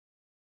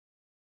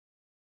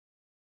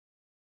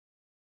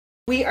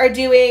We are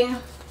doing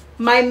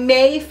my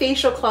May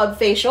Facial Club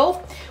facial,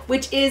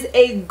 which is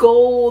a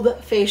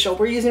gold facial.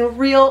 We're using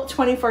real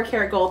 24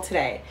 karat gold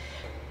today.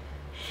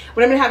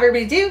 What I'm gonna have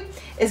everybody do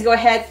is go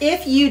ahead,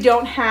 if you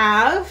don't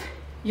have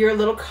your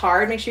little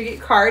card, make sure you get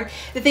your card.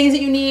 The things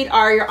that you need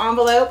are your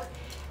envelope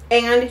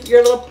and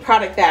your little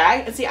product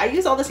bag. And see, I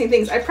use all the same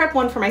things. I prep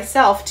one for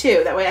myself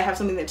too. That way I have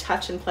something to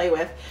touch and play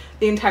with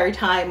the entire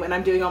time when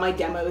I'm doing all my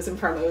demos and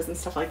promos and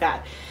stuff like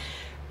that.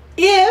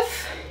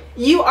 If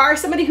you are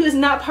somebody who is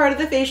not part of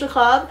the facial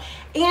club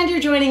and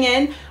you're joining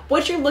in,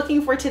 what you're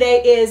looking for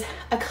today is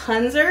a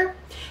cleanser,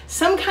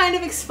 some kind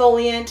of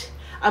exfoliant,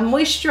 a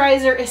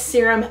moisturizer, a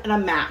serum, and a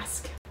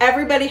mask.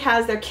 Everybody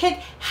has their kit.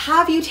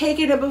 Have you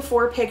taken a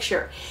before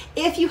picture?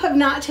 If you have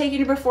not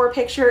taken a before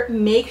picture,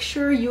 make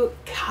sure you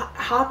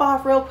hop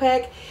off real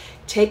quick,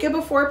 take a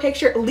before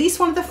picture, at least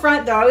one at the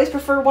front, though I always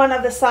prefer one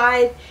of the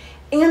side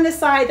and the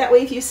side. That way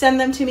if you send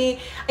them to me,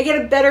 I get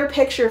a better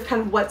picture of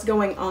kind of what's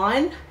going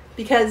on,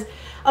 because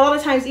a lot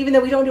of times, even though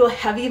we don't do a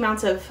heavy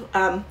amounts of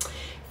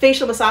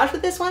facial massage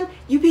with this one,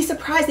 you'd be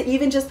surprised that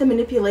even just the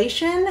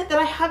manipulation that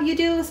I have you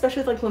do,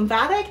 especially with like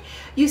lymphatic,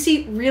 you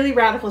see really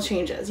radical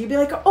changes. You'd be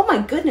like, oh my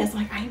goodness,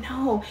 like I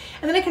know.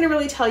 And then I can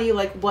really tell you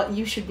like what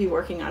you should be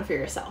working on for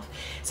yourself.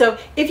 So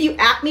if you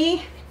at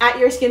me, at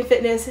Your Skin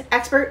Fitness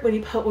Expert, when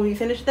we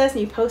finish this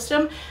and you post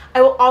them,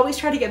 I will always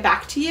try to get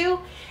back to you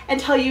and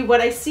tell you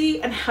what I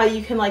see and how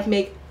you can like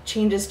make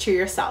changes to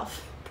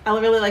yourself. I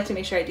really like to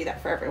make sure I do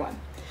that for everyone.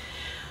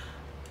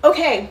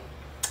 Okay,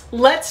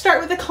 let's start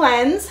with the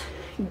cleanse.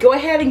 Go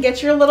ahead and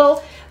get your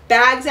little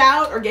bags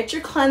out or get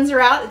your cleanser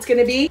out. You're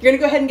gonna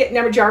go ahead and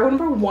get jar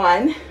number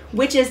 1,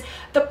 which is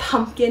the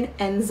Pumpkin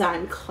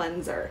Enzyme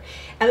Cleanser.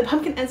 And the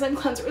Pumpkin Enzyme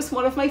Cleanser is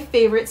one of my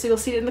favorites, so you'll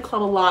see it in the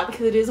club a lot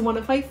because it is one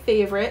of my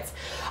favorites.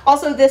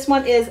 Also, this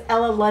one is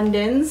Ella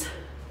London's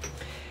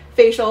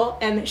facial,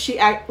 and she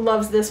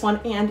loves this one,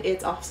 and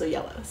it's also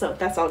yellow. So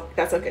that's all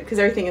good because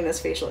everything in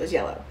this facial is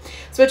yellow.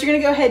 So what you're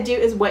gonna go ahead and do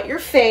is wet your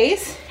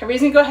face.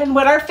 Everybody's gonna go ahead and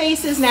wet our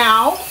faces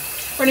now.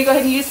 We're gonna go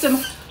ahead and use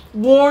some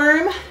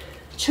warm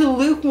to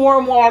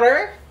lukewarm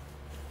water.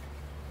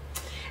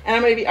 And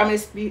I'm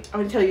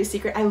gonna tell you a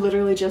secret. I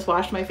literally just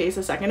washed my face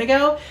a second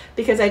ago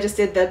because I just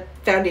did the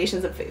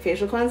foundations of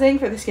facial cleansing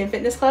for the Skin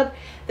Fitness Club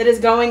that is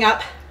going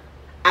up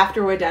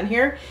after we're done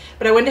here,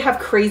 but I wanted to have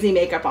crazy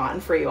makeup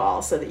on for you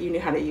all so that you knew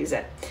how to use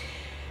it.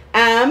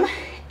 And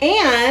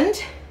I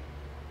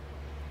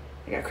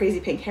got crazy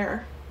pink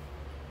hair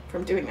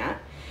from doing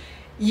that.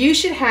 You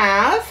should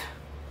have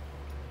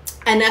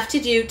enough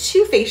to do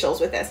 2 facials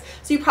with this.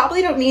 So you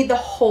probably don't need the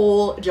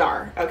whole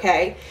jar,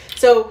 okay?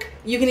 So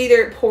you can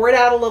either pour it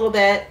out a little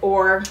bit,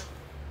 or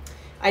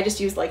I just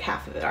used like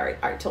half of it,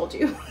 I told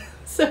you.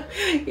 So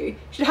you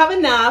should have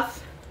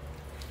enough.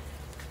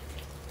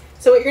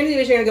 So what you're gonna do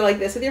is you're gonna go like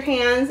this with your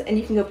hands, and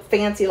you can go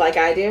fancy like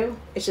I do.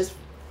 It's just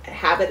a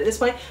habit at this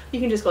point.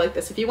 You can just go like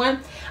this if you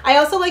want. I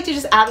also like to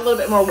just add a little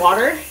bit more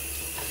water.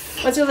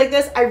 Once it goes like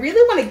this, I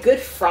really want a good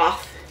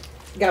froth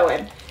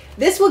going.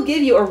 This will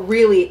give you a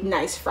really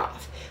nice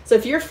froth. So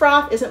if your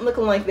froth isn't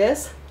looking like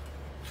this,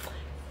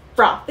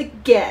 froth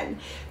again.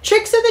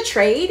 Tricks of the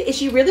trade is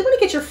you really want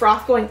to get your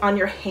froth going on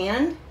your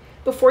hand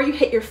before you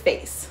hit your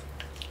face.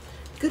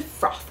 Good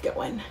froth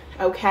going,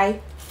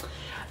 okay?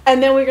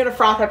 And then we're gonna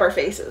froth up our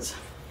faces.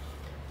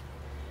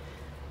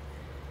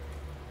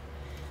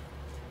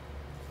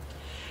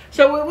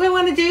 So what we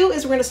wanna do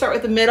is we're gonna start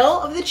with the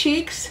middle of the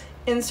cheeks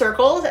in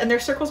circles, and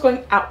there's circles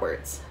going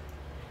outwards.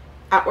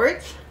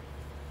 Outwards.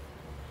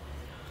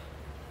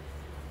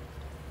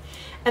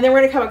 And then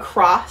we're gonna come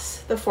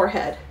across the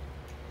forehead.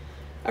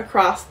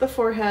 Across the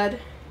forehead.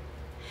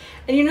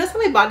 And you notice how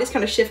my body's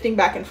kind of shifting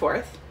back and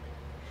forth?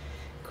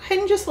 Go ahead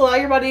and just allow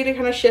your body to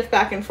kind of shift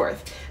back and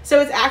forth. So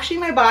it's actually,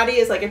 my body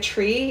is like a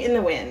tree in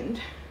the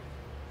wind.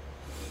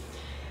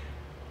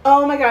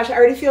 Oh my gosh, I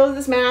already feel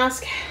this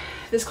mask,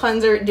 this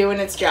cleanser doing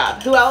its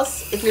job. Who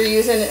else, if you're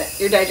using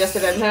your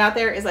digestive enzyme out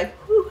there, is like,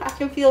 whew, I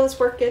can feel this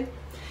working.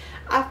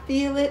 I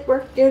feel it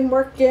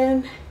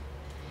working.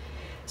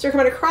 So you're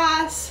coming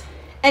across,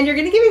 and you're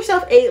gonna give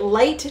yourself a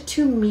light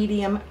to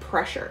medium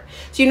pressure.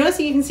 So you notice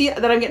that you can see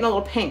that I'm getting a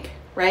little pink,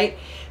 right?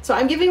 So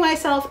I'm giving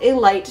myself a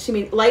light to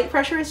medium. Light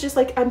pressure is just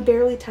like I'm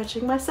barely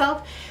touching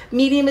myself.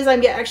 Medium is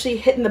I'm actually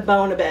hitting the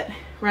bone a bit,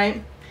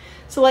 right?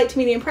 So light to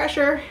medium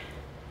pressure.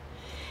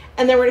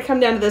 And then we're gonna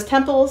come down to those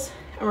temples,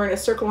 and we're gonna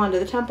circle onto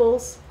the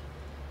temples,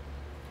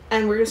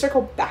 and we're gonna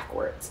circle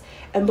backwards.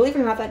 And believe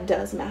it or not, that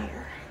does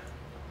matter.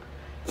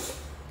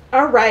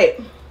 All right.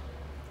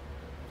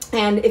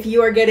 And if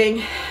you are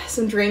getting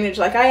some drainage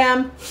like I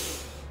am,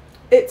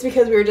 it's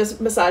because we were just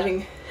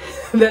massaging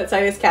that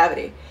sinus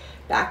cavity.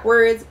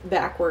 Backwards,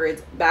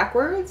 backwards,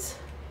 backwards,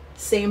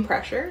 same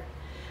pressure.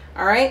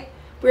 All right,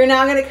 we're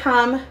now gonna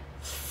come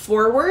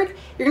forward.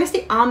 You're gonna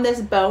stay on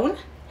this bone.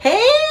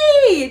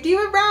 Hey,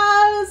 Diva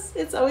Brows,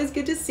 it's always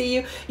good to see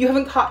you. You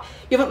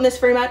haven't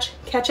missed very much.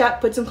 Catch up,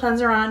 put some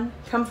cleanser on,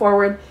 come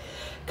forward.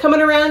 Coming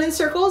around in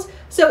circles.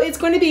 So it's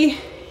going to be,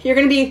 you're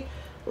gonna be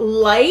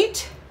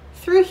light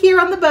through here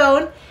on the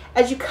bone,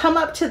 As you come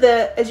up to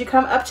the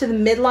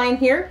midline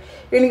here,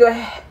 you're gonna go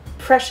ahead,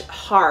 press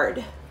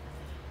hard.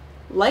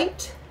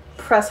 Light,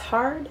 press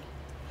hard.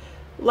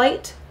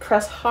 Light,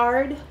 press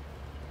hard.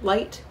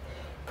 Light,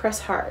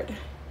 press hard.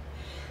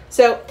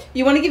 So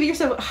you want to give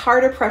yourself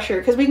harder pressure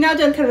because we've now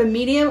done kind of a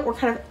medium. We're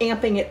kind of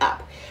amping it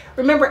up.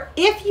 Remember,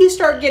 if you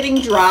start getting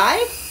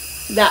dry,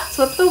 that's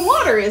what the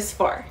water is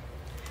for.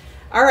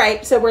 All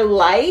right, so we're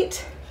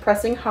light,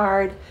 pressing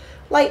hard,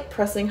 light,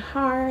 pressing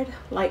hard,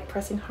 light,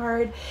 pressing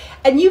hard.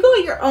 And you go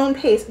at your own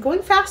pace.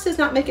 Going fast does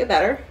not make it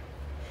better.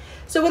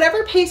 So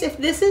whatever pace, if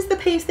this is the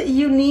pace that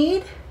you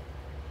need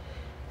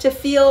to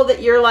feel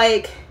that you're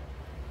like,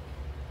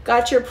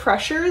 got your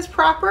pressures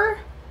proper,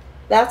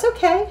 that's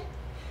okay.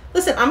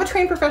 Listen, I'm a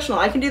trained professional.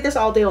 I can do this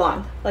all day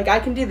long. Like I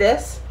can do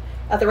this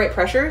at the right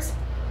pressures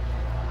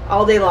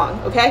all day long,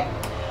 okay?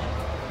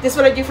 This is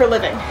what I do for a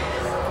living,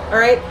 all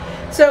right?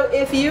 So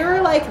if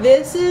you're like,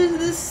 this is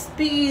the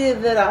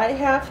speed that I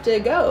have to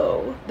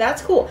go,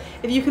 that's cool.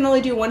 If you can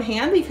only do one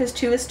hand because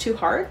 2 is too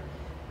hard,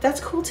 that's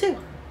cool too.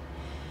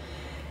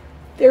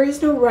 There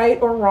is no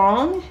right or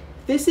wrong.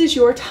 This is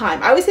your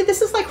time. I always say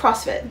this is like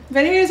CrossFit. If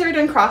any of you guys ever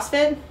done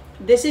CrossFit,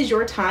 this is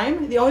your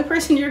time. The only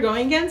person you're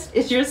going against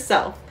is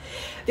yourself.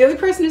 The only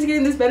person who's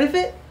getting this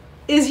benefit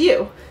is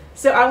you.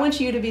 So I want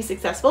you to be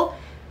successful.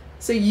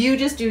 So you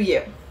just do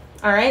you,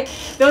 all right?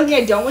 The only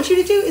thing I don't want you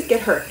to do is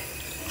get hurt.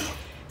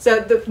 So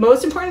the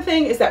most important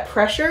thing is that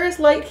pressure is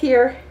light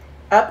here,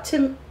 up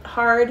to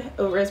hard,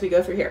 over as we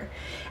go through here.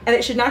 And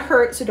it should not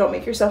hurt, so don't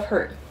make yourself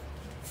hurt.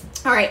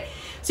 All right,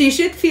 so you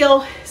should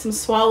feel some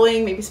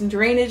swallowing, maybe some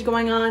drainage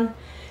going on.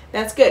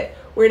 That's good.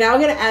 We're now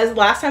gonna, as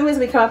last time was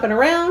we come up and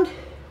around,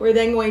 we're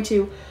then going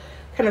to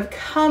kind of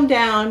come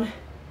down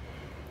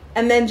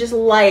and then just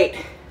light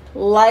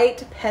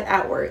pet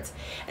outwards.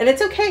 And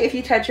it's okay if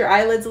you touch your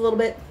eyelids a little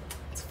bit,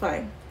 it's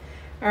fine.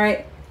 All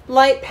right,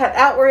 light pet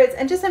outwards,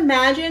 and just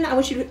imagine, I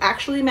want you to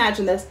actually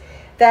imagine this,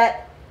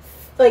 that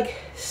like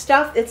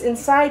stuff that's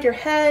inside your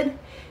head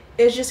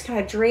is just kind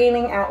of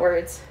draining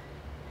outwards.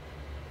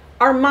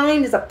 Our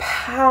mind is a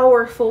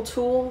powerful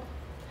tool,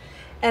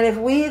 and if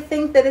we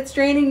think that it's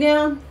draining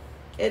down,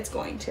 it's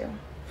going to.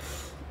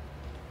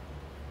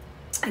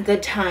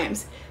 Good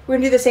times. We're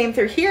gonna do the same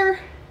through here,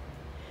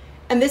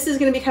 and this is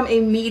gonna become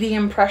a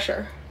medium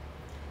pressure.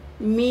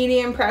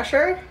 Medium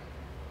pressure.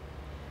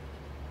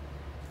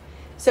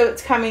 So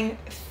it's coming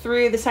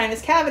through the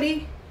sinus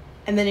cavity,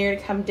 and then you're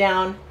gonna come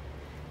down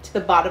to the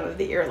bottom of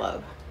the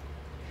earlobe.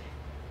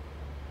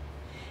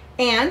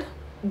 And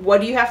what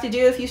do you have to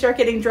do if you start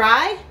getting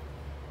dry?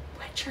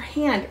 Wet your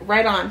hand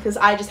right on, because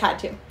I just had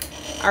to.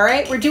 All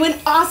right, we're doing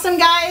awesome,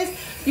 guys.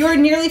 You're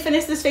nearly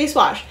finished this face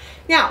wash.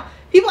 Now,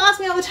 people ask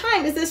me all the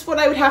time, is this what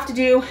I would have to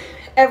do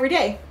every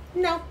day?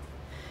 No.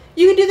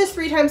 You can do this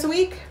 3 times a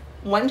week,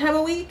 1 time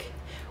a week.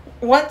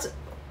 Once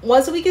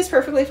a week is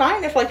perfectly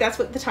fine if like that's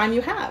what the time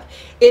you have.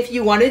 If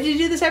you wanted to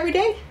do this every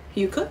day,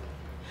 you could.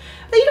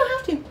 But you don't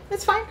have to.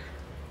 It's fine.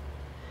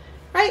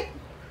 Right?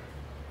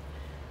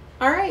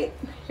 All right,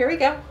 here we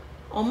go.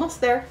 Almost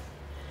there.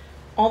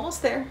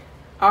 Almost there.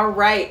 All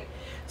right.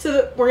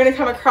 So we're gonna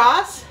come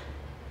across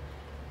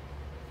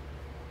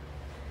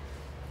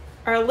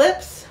our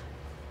lips,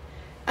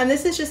 and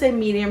this is just a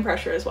medium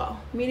pressure as well.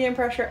 Medium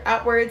pressure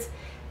outwards,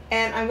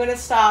 and I'm gonna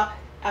stop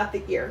at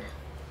the ear.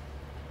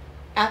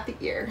 At the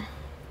ear.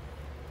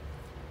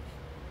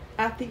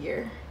 At the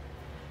ear.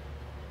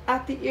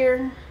 At the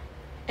ear.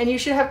 And you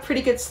should have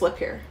pretty good slip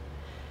here.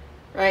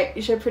 Right?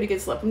 You should have pretty good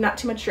slip. Not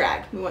too much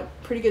drag. We want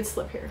pretty good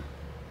slip here.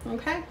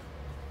 Okay?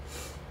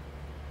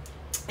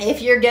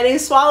 If you're getting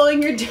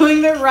swallowing, you're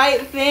doing the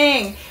right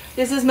thing.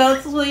 This is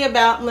mostly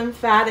about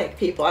lymphatic,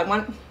 people. I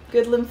want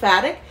good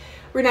lymphatic.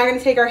 We're now going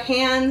to take our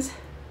hands,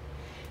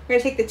 we're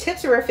going to take the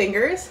tips of our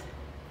fingers,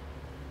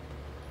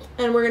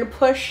 and we're going to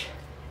push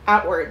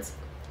outwards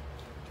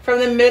from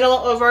the middle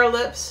of our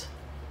lips,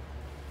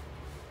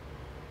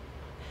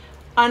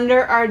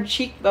 under our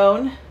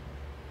cheekbone,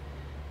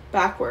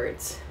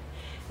 backwards.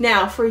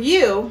 Now for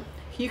you,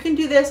 you can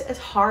do this as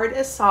hard,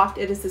 as soft,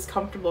 it is as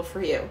comfortable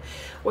for you.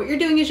 What you're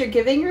doing is you're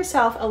giving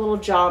yourself a little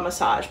jaw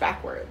massage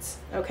backwards,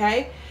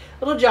 okay?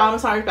 A little jaw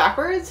massage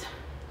backwards.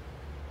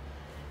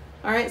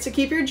 All right, so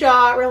keep your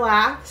jaw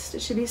relaxed.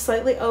 It should be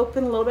slightly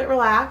open, a little bit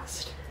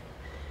relaxed.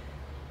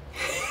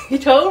 You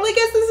totally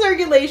get the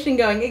circulation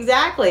going,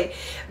 exactly.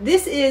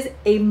 This is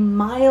a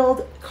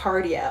mild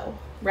cardio,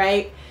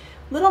 right?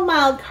 Little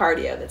mild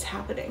cardio that's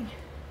happening.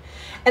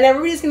 And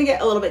everybody's gonna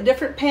get a little bit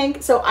different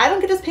pink. So I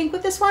don't get as pink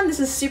with this one. This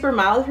is super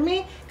mild for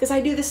me because I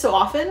do this so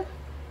often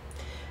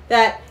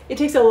that it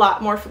takes a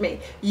lot more for me.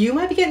 You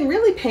might be getting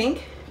really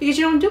pink because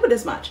you don't do it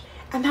as much.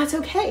 And that's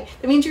okay.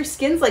 That means your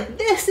skin's like,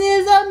 this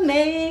is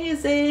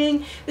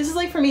amazing. This is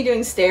like for me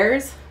doing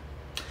stairs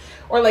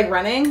or like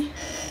running,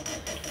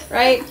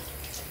 right?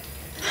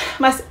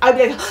 I'd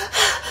be like,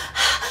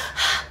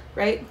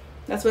 right?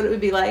 That's what it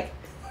would be like.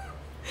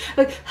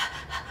 Like,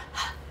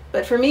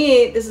 but for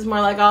me, this is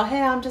more like, oh,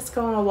 hey, I'm just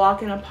going to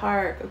walk in a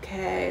park.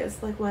 Okay,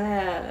 it's like, what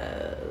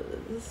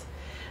else?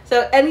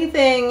 So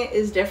anything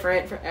is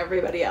different for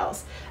everybody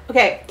else.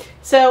 Okay,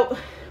 so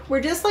we're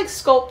just like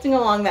sculpting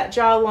along that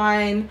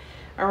jawline.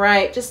 All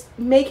right, just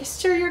make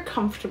sure you're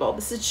comfortable.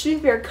 This should be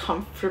very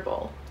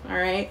comfortable. All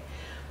right.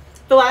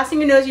 The last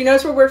thing you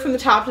notice we're working from the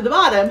top to the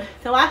bottom.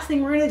 The last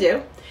thing we're gonna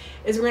do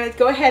is we're gonna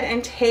go ahead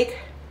and take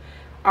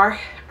our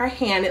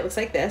hand. It looks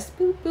like this.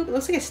 Boop, boop. It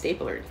looks like a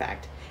stapler, in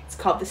fact. It's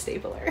called the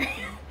stapler.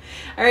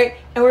 All right,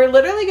 and we're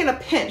literally gonna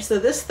pinch. So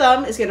this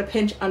thumb is gonna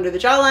pinch under the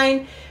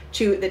jawline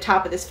to the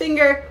top of this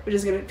finger, which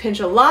is gonna pinch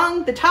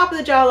along the top of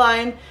the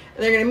jawline, and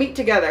they're gonna meet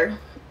together.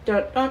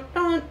 Dun, dun,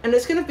 dun. And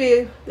it's gonna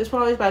be, this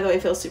one always, by the way,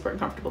 feels super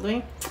uncomfortable to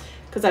me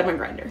because I have my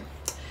grinder.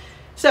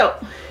 So,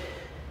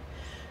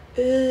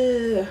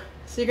 so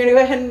you're gonna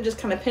go ahead and just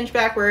kind of pinch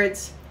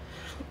backwards.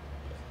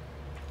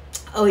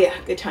 Oh yeah,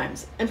 good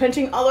times. And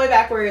pinching all the way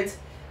backwards,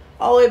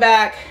 all the way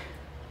back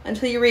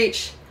until you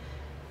reach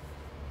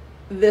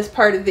this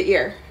part of the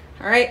ear.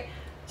 All right.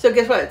 So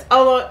guess what? It's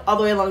all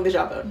the way along the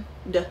jawbone.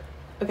 Duh.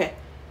 Okay,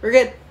 we're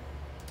good.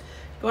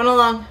 Going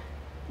along,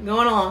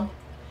 going along,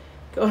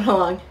 going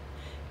along,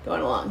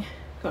 going along,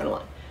 going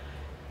along.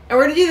 And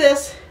we're gonna do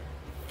this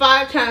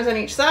 5 times on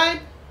each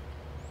side.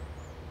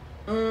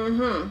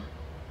 And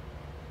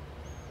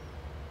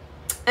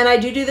I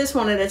do this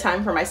one at a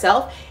time for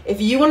myself. If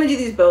you want to do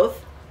these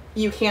both,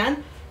 you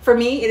can. For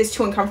me, it is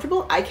too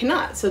uncomfortable. I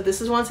cannot. So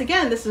this is, once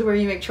again, this is where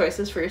you make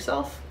choices for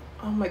yourself.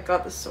 Oh my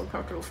God, this is so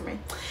uncomfortable for me.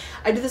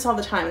 I do this all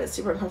the time and it's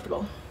super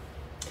uncomfortable.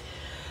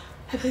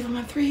 I believe I'm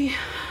on 3.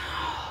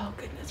 Oh,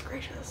 goodness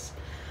gracious.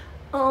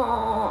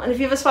 Oh, and if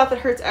you have a spot that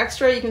hurts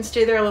extra, you can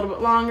stay there a little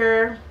bit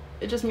longer.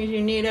 It just means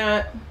you need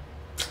it.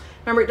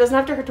 Remember, it doesn't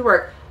have to hurt to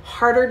work.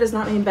 Harder does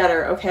not mean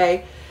better,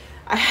 okay?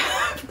 I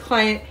have a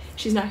client,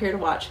 she's not here to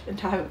watch and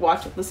to have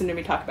watched listen to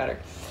me talk about her.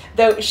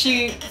 Though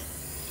she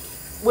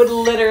would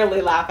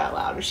literally laugh out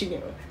loud if she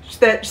knew. She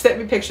sent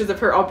me pictures of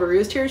her all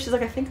bruised here. She's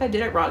like, I think I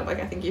did it wrong. Like,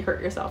 I think you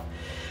hurt yourself.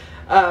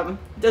 It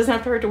doesn't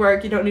have to hurt to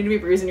work. You don't need to be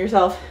bruising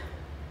yourself.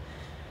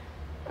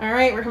 All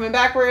right, we're coming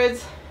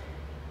backwards.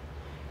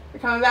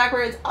 We're coming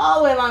backwards all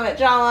the way along that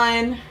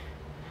jawline.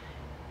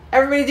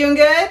 Everybody doing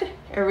good?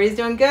 Everybody's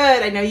doing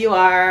good. I know you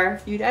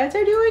are. You guys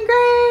are doing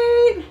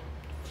great.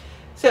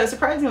 So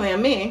surprisingly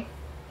on me,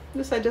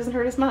 this side doesn't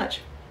hurt as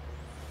much.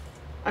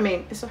 I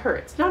mean, it still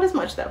hurts. Not as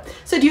much though.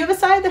 So do you have a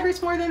side that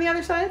hurts more than the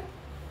other side?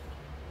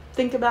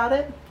 Think about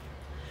it.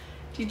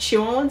 Do you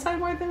chew on one side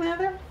more than the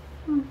other?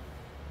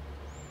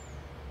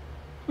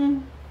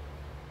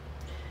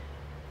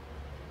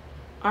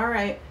 All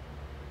right.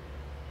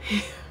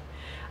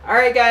 All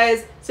right,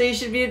 guys. So you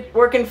should be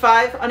working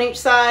 5 on each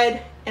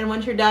side. And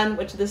once you're done,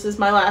 which this is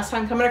my last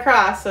time coming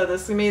across, so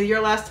this is gonna be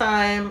your last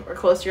time or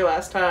close to your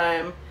last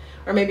time,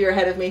 or maybe you're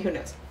ahead of me, who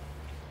knows.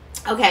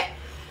 Okay,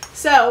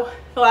 so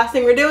the last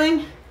thing we're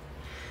doing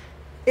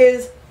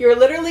is you're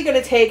literally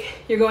gonna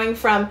you're going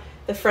from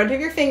the front of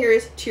your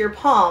fingers to your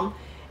palm,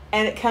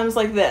 and it comes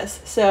like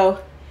this. So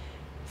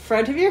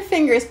front of your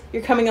fingers,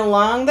 you're coming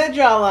along that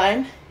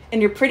jawline,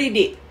 and you're pretty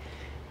deep.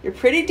 You're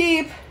pretty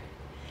deep,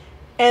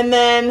 and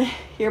then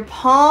your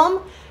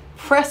palm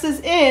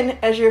presses in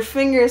as your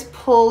fingers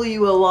pull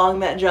you along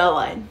that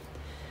jawline. And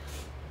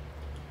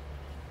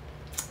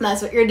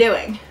that's what you're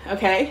doing,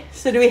 okay?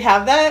 So do we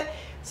have that?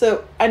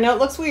 So I know it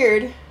looks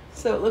weird.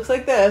 So it looks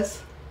like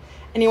this.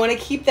 And you want to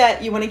keep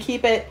that, you want to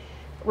keep it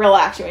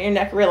relaxed. You want your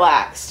neck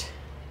relaxed.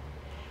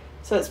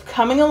 So it's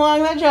coming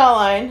along that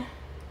jawline.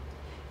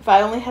 If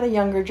I only had a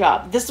younger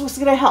jaw, this was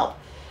going to help.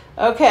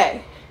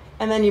 Okay.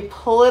 And then you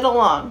pull it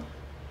along.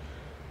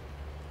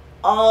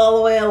 All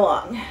the way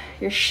along.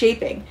 You're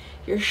shaping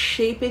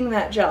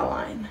that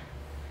jawline.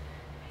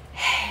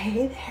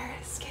 Hey there,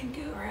 Skin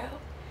Guru.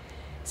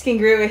 Skin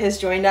Guru has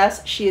joined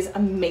us. She is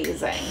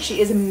amazing.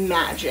 She is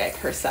magic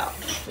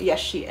herself. Yes,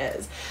 she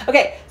is.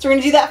 Okay, so we're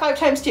gonna do that 5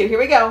 times too. Here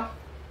we go.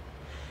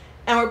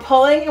 And we're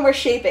pulling and we're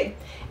shaping.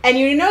 And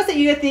you notice that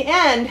you at the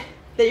end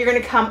that you're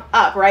gonna come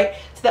up, right?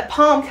 So that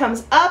palm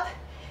comes up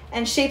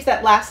and shapes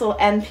that last little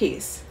end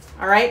piece.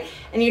 All right,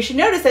 and you should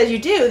notice as you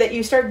do that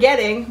you start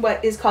getting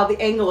what is called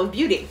the angle of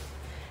beauty.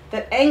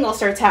 That angle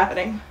starts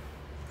happening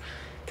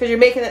because you're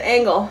making an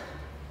angle.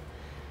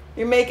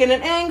 You're making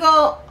an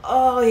angle.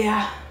 Oh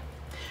yeah.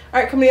 All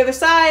right, come to the other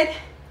side.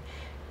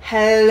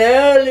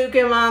 Hello,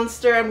 Luca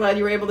Monster. I'm glad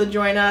you were able to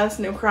join us.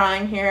 No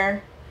crying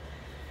here.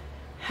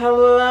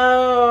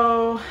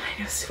 Hello.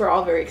 I know we're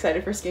all very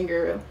excited for Skin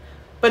Guru. A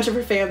bunch of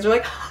her fans are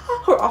like,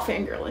 oh, we're all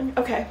fangirling.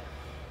 Okay.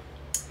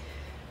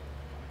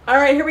 All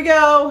right, here we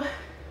go.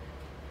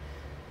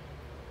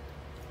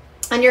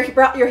 And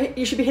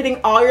you should be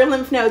hitting all your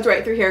lymph nodes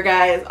right through here,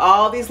 guys.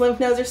 All these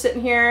lymph nodes are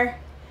sitting here.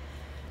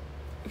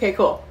 Okay,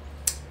 cool.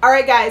 All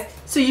right, guys.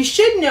 So you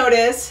should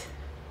notice,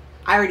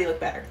 I already look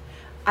better.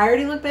 I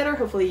already look better.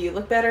 Hopefully you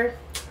look better.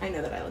 I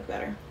know that I look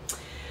better.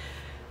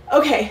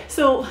 Okay,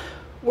 so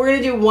we're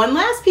gonna do one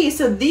last piece.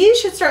 So these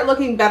should start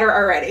looking better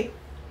already.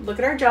 Look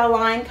at our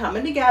jawline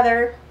coming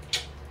together.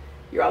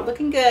 You're all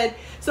looking good.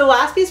 So the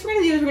last piece we're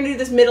gonna do is we're gonna do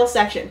this middle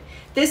section.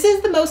 This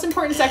is the most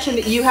important section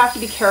that you have to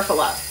be careful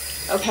of.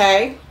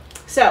 Okay,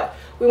 so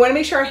we want to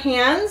make sure our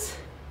hands,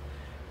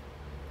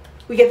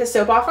 we get the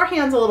soap off our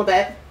hands a little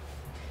bit.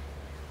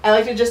 I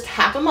like to just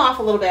tap them off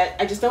a little bit.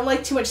 I just don't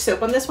like too much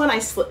soap on this one. I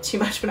slip too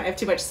much when I have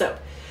too much soap.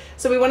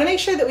 So we want to make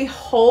sure that we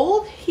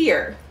hold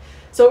here.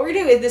 So what we're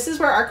going to do is, this is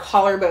where our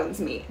collarbones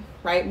meet,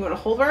 right? We want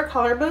to hold where our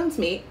collarbones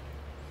meet.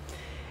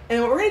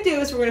 And what we're going to do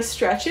is we're going to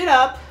stretch it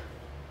up,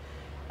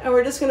 and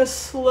we're just going to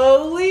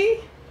slowly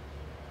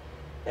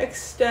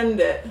extend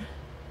it.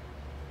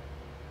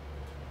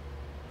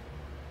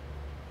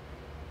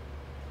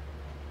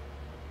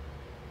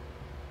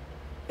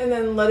 And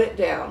then let it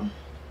down.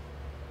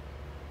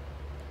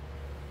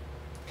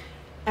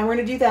 And we're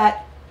going to do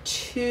that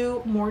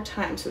 2 more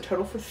times, so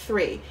total for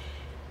 3.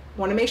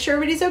 Want to make sure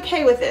everybody's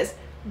okay with this.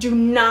 Do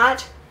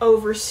not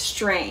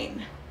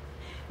overstrain.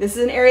 This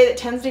is an area that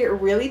tends to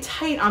get really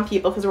tight on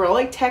people because we're all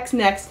like text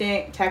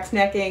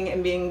necking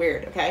and being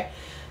weird, okay?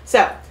 So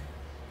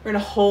we're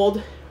going to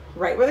hold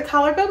right where the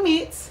collarbone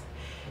meets.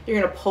 You're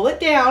going to pull it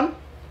down.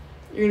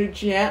 You're going to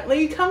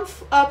gently come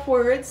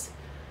upwards,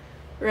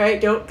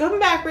 right? Don't go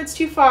backwards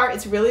too far.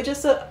 It's really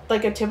just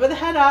like a tip of the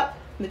head up.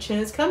 The chin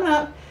is coming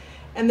up.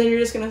 And then you're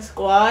just going to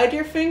glide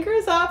your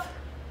fingers up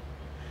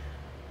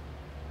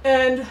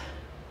and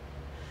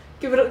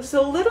give it just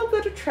a little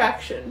bit of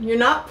traction. You're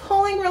not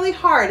pulling really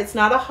hard. It's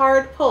not a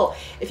hard pull.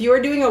 If you are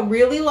doing a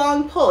really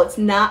long pull, it's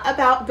not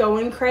about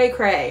going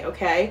cray-cray,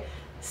 okay?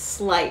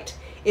 Slight.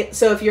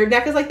 So if your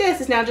neck is like this,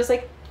 it's now just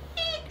like,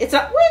 it's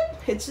not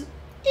whip, it's just,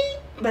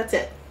 that's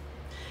it.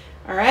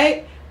 All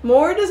right?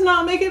 More does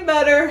not make it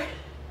better.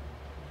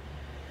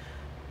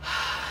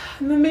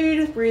 And then maybe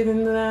just breathe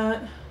into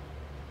that.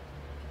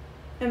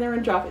 And then we're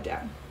gonna drop it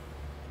down.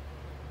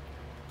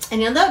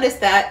 And you'll notice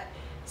that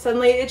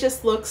suddenly it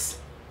just looks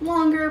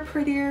longer,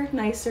 prettier,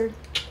 nicer.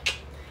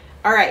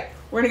 All right,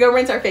 we're gonna go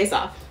rinse our face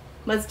off.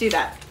 Let's do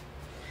that.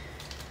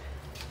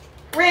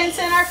 Rinse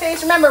in our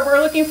face. Remember,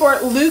 we're looking for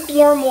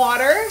lukewarm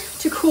water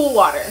to cool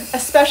water,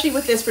 especially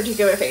with this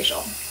particular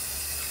facial.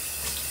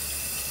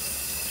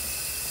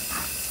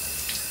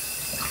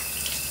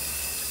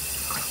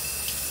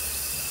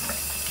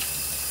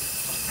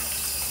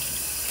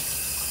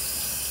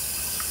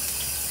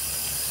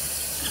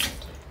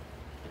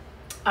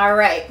 All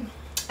right,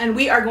 and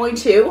we are going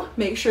to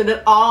make sure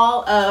that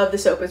all of the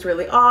soap is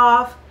really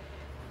off.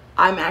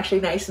 I'm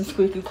actually nice and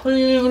squeaky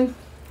clean.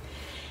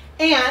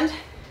 And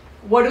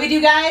what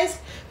do, guys?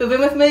 Who've been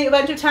with me a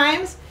bunch of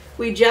times?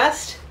 We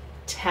just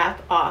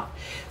tap off.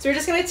 So we're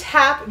just gonna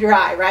tap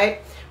dry,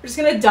 right? We're just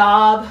gonna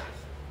daub.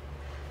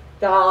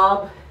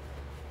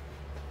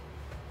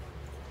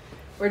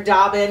 We're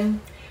daubing.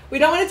 We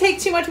don't wanna take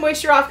too much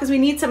moisture off because we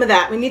need some of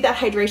that. We need that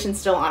hydration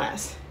still on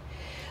us.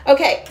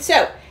 Okay,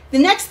 so the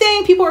next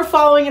thing people are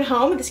following at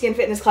home at the Skin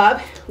Fitness Club,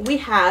 we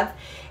have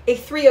a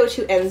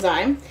 302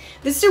 enzyme.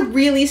 This is a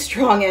really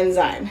strong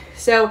enzyme.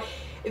 So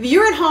if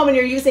you're at home and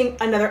you're using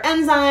another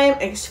enzyme,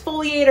 an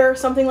exfoliator,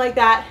 something like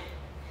that,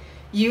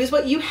 use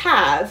what you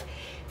have.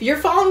 If you're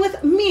following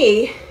with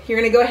me, you're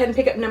gonna go ahead and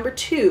pick up number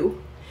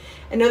 2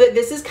 and know that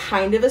this is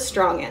kind of a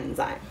strong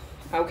enzyme,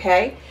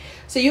 okay?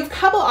 So you have a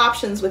couple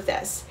options with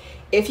this.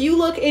 If you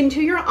look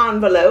into your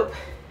envelope,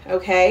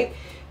 okay,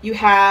 you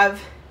have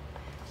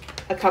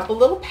a couple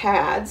little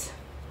pads,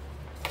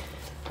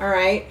 all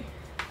right,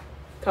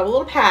 a couple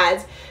little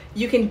pads.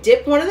 You can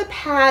dip one of the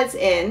pads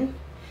in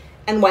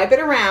and wipe it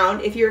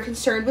around if you're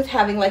concerned with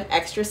having like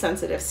extra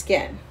sensitive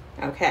skin,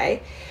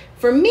 okay?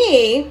 For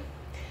me,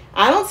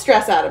 I don't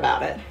stress out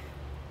about it.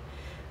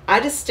 I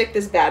just stick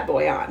this bad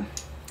boy on.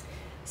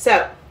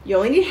 So you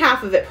only need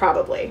half of it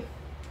probably.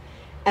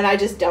 And I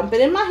just dump it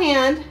in my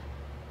hand,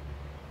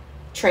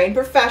 trained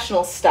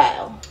professional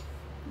style,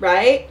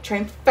 right?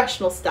 Trained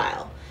professional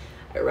style.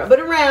 I rub it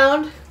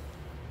around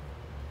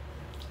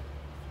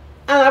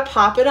and I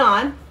pop it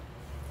on,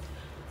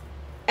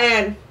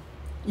 and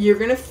you're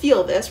gonna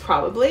feel this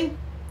probably.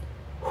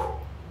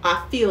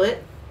 I feel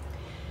it.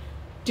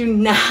 Do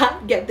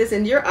not get this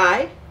into your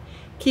eye.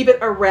 Keep it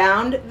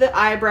around the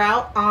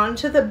eyebrow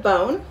onto the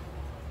bone.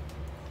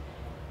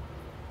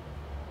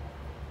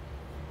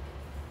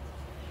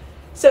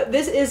 So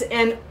this is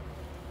an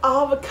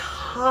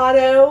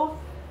avocado,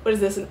 what is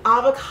this? An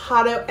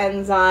avocado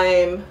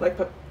enzyme, like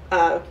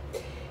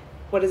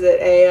what is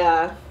it?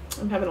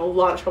 I'm having a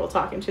lot of trouble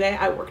talking today.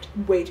 I worked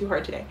way too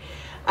hard today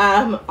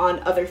on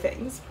other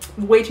things.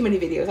 Way too many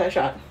videos I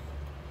shot.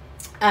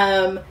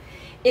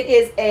 It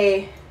is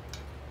a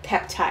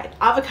peptide,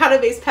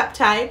 avocado-based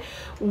peptide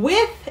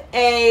with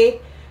a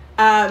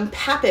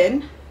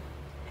papain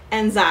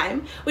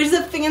enzyme, which is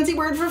a fancy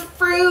word for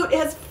fruit. It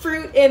has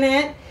fruit in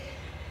it.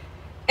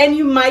 And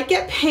you might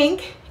get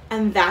pink,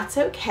 and that's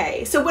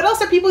okay. So what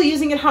else are people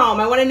using at home?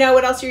 I want to know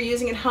what else you're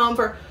using at home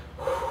for.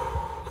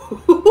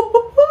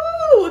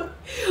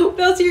 What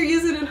else you're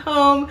using at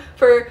home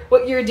for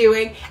what you're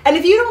doing. And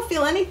if you don't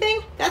feel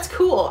anything, that's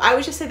cool. I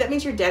would just say that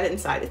means you're dead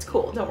inside. It's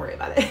cool. Don't worry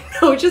about it.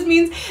 No, it just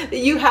means that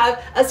you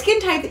have a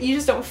skin type that you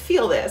just don't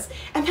feel this.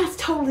 And that's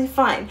totally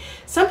fine.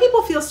 Some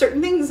people feel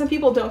certain things and some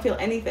people don't feel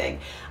anything.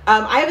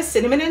 I have a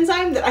cinnamon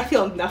enzyme that I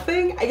feel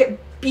nothing. I get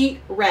beet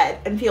red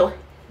and feel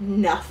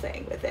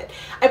nothing with it.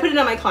 I put it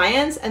on my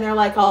clients and they're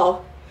like,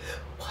 oh,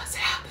 what's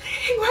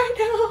happening right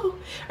now?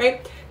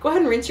 Right? go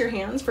ahead and rinse your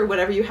hands for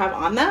whatever you have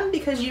on them,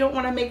 because you don't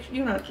want to make,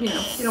 you don't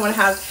want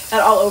to have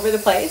that all over the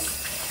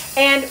place.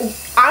 And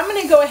I'm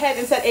going to go ahead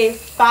and set a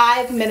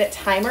 5-minute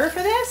timer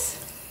for this.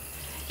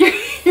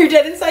 You're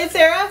dead inside,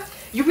 Sarah?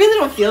 You really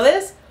don't feel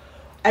this?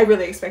 I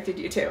really expected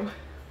you to.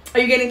 Are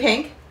you getting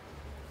pink?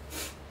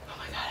 Oh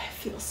my God, I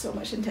feel so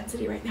much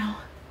intensity right now.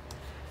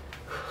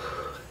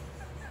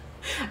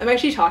 I'm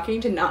actually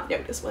talking to not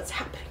notice what's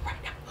happening right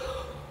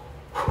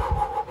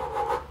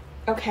now.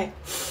 Okay.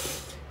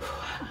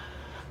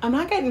 I'm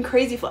not getting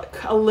crazy,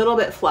 a little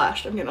bit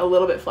flushed. I'm getting a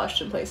little bit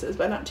flushed in places,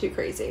 but not too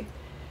crazy.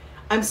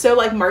 I'm so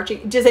like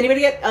marching. Does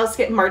anybody else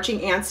get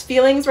marching ants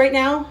feelings right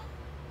now?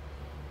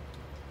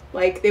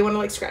 Like they want to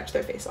like scratch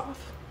their face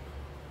off.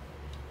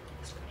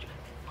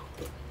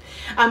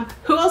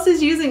 Who else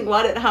is using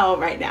what at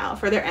home right now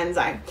for their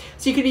enzyme?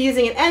 So you could be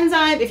using an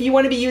enzyme. If you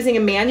want to be using a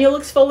manual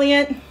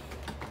exfoliant,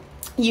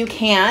 you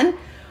can.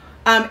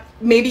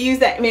 Maybe use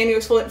that manual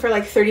exfoliant for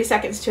like 30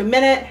 seconds to a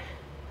minute,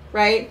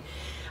 right?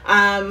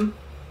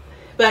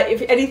 But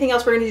if anything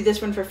else, we're going to do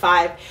this one for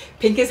 5.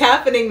 Pink is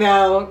happening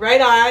though, right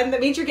on. That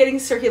means you're getting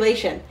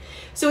circulation.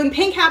 So when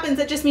pink happens,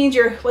 that just means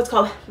you're what's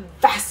called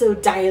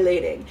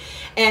vasodilating.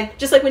 And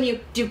just like when you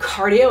do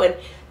cardio and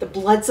the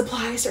blood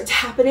supply starts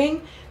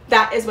happening,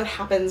 that is what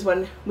happens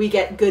when we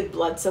get good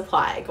blood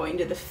supply going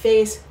to the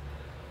face.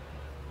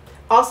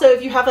 Also,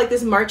 if you have like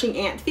this marching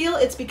ant feel,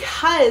 it's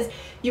because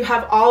you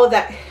have all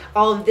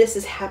of this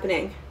is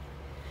happening,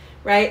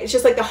 right? It's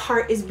just like the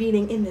heart is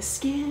beating in the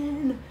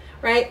skin,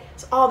 right?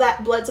 So all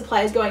that blood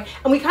supply is going.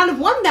 And we kind of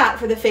want that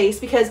for the face,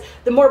 because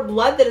the more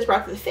blood that is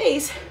brought to the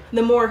face,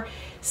 the more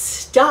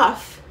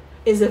stuff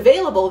is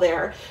available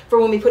there for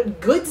when we put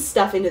good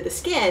stuff into the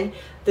skin.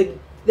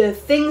 The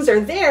things are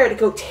there to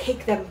go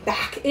take them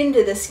back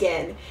into the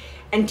skin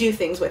and do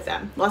things with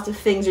them. Lots of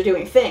things are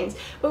doing things,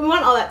 but we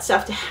want all that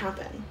stuff to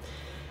happen.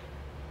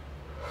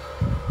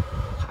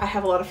 I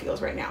have a lot of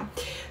feels right now.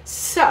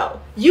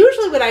 So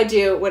usually what I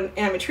do when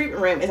I'm in a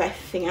treatment room is I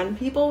fan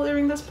people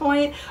during this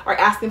point, or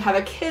ask them how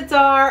their kids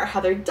are, or how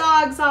their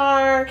dogs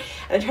are,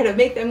 and I try to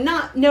make them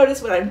not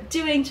notice what I'm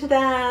doing to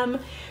them,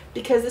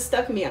 because this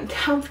stuff can be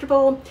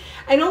uncomfortable.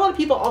 I know a lot of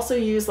people also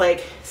use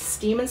like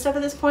steam and stuff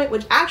at this point,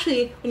 which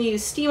actually when you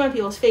use steam on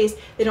people's face,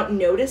 they don't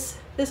notice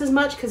this as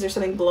much because there's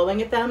something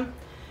blowing at them.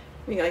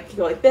 You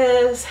go like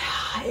this,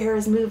 air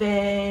is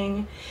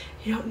moving,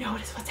 you don't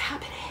notice what's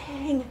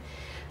happening.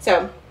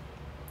 So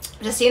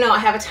just so you know, I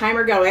have a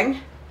timer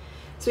going.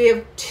 So we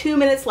have 2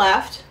 minutes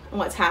left on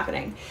what's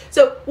happening.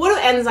 So what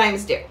do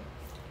enzymes do?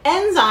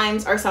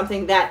 Enzymes are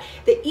something that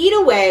they eat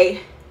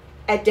away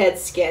at dead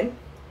skin,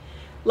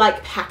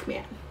 like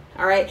Pac-Man,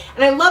 all right?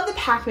 And I love the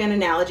Pac-Man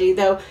analogy,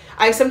 though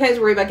I sometimes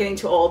worry about getting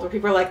too old where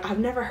people are like, I've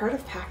never heard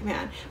of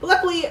Pac-Man. But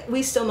luckily,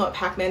 we still know what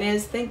Pac-Man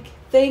is, thank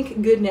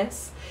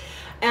goodness.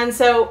 And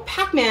so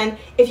Pac-Man,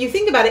 if you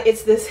think about it,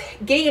 it's this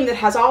game that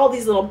has all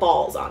these little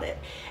balls on it.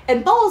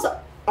 And balls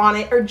on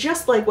it are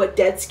just like what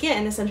dead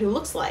skin essentially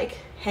looks like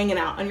hanging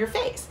out on your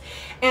face.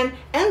 And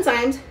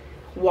enzymes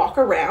walk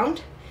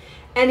around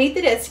and eat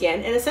the dead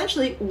skin, and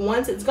essentially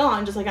once it's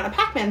gone, just like on a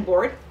Pac-Man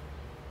board,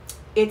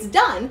 it's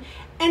done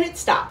and it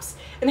stops.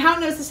 And how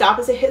it knows to stop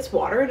is it hits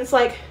water and it's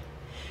like,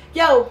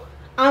 yo,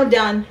 I'm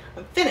done,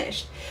 I'm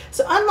finished.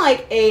 So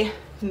unlike a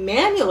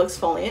manual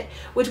exfoliant,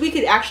 which we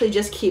could actually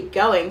just keep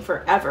going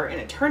forever in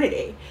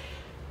eternity,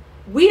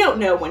 we don't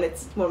know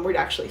when we're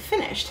actually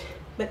finished,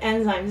 but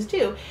enzymes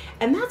do.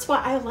 And that's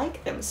why I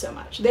like them so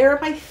much. They're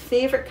my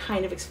favorite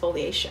kind of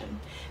exfoliation,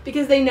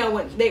 because they know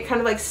when they're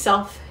kind of like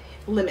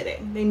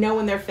self-limiting. They know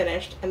when they're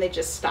finished and they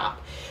just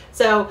stop.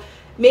 So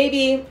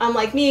maybe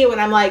unlike me, when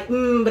I'm like,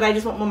 but I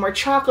just want one more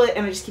chocolate,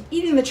 and I just keep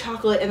eating the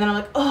chocolate, and then I'm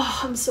like, oh,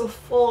 I'm so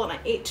full and I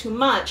ate too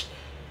much.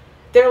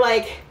 They're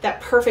like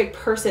that perfect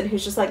person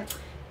who's just like,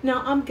 no,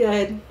 I'm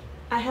good.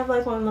 I have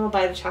like one little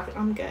bite of chocolate.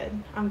 I'm good.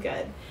 I'm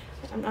good.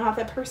 I'm not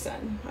that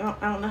person. I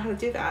don't know how to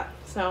do that.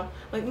 So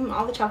like,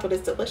 all the chocolate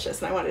is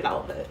delicious and I wanted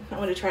all of it. I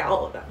wanted to try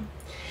all of them.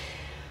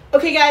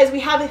 Okay guys, we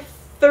have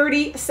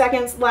 30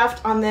 seconds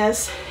left on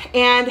this.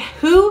 And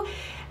who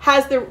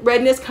has the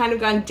redness kind of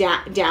gone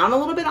down a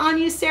little bit on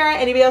you, Sarah?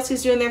 Anybody else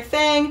who's doing their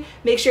thing?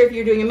 Make sure if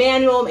you're doing a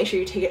manual, make sure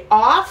you take it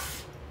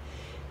off.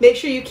 Make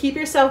sure you keep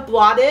yourself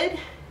blotted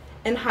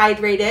and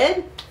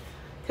hydrated,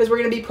 because we're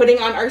going to be putting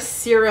on our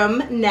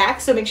serum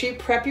next. So make sure you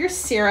prep your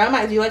serum.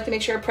 I do like to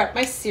make sure I prep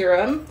my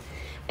serum.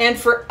 And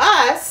for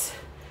us,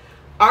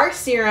 our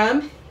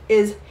serum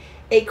is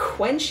a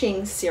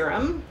quenching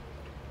serum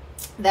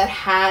that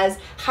has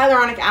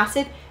hyaluronic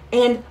acid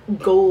and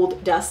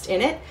gold dust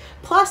in it,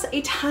 plus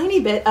a tiny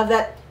bit of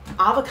that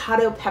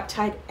avocado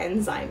peptide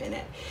enzyme in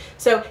it.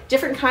 So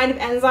different kind of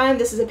enzyme.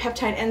 This is a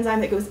peptide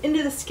enzyme that goes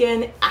into the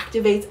skin,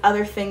 activates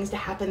other things to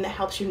happen that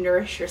helps you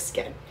nourish your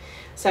skin.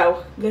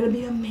 So gonna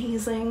be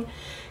amazing,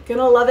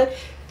 gonna love it.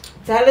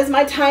 That is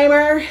my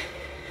timer.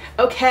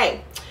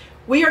 Okay,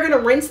 we are gonna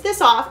rinse this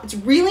off. It's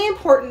really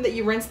important that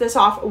you rinse this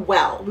off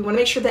well. We wanna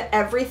make sure that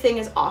everything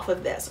is off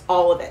of this,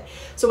 all of it.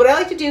 So what I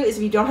like to do is,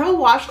 if you don't have a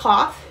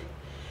washcloth,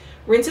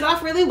 rinse it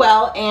off really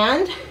well,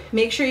 and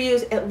make sure you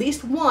use at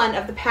least one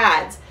of the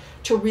pads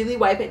to really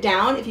wipe it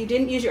down. If you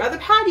didn't use your other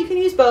pad, you can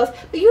use both,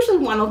 but usually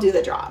one will do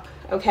the job,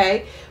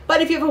 okay?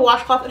 But if you have a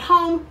washcloth at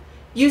home,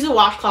 use a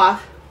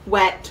washcloth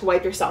wet to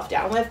wipe yourself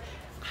down with.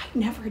 I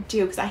never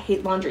do because I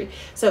hate laundry.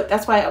 So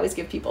that's why I always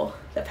give people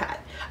the pad.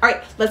 All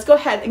right, let's go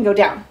ahead and go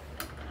down.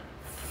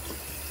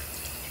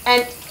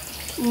 And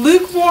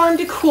lukewarm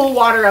to cool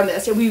water on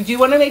this. And we do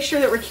want to make sure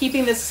that we're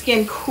keeping the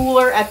skin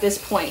cooler at this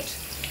point.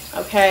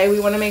 Okay, we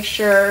want to make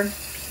sure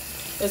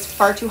it's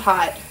far too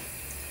hot.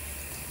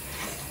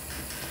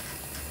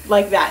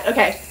 Like that.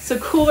 Okay, so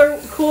cooler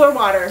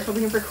water. We're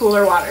looking for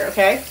cooler water,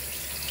 okay?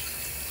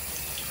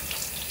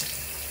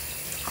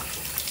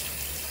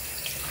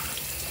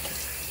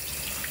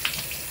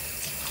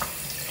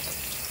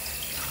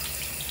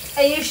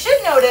 And you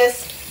should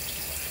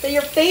notice that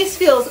your face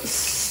feels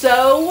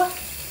so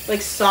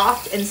like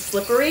soft and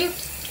slippery.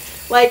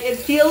 Like it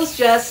feels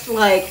just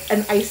like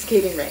an ice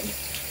skating rink.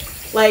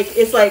 Like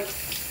it's like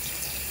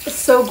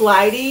so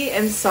glidey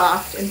and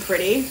soft and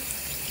pretty.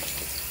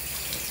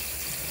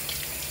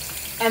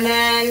 And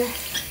then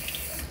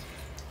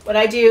what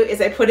I do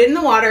is I put it in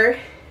the water,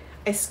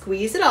 I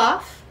squeeze it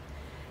off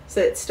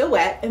so it's still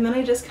wet, and then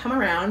I just come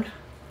around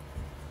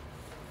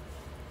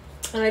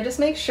and I just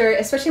make sure,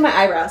 especially my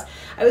eyebrows,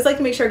 I always like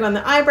to make sure I go on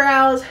the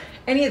eyebrows,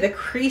 any of the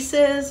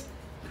creases,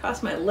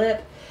 across my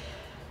lip,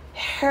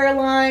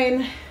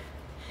 hairline,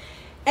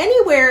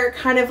 anywhere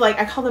kind of like,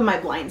 I call them my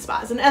blind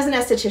spots. And as an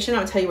esthetician,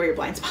 I'll tell you where your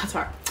blind spots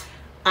are.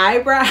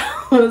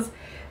 Eyebrows,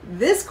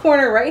 this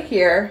corner right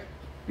here,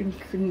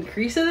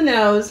 crease of the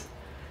nose,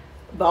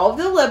 above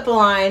the lip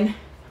line,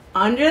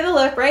 under the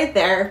lip right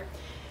there,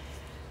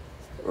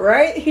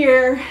 right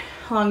here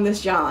along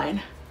this jawline.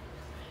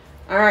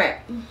 All right.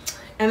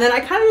 And then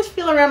I kind of just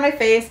feel around my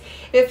face.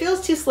 If it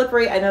feels too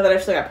slippery, I know that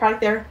I've still got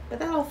product there, but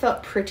that all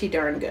felt pretty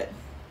darn good.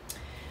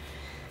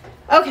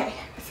 Okay,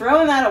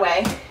 throwing that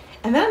away.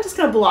 And then I'm just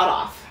gonna blot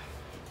off.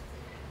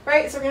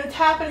 Right, so we're gonna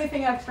tap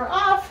anything extra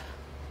off.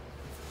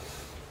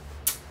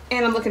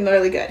 And I'm looking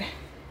really good.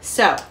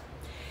 So,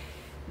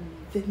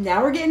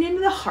 now we're getting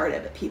into the heart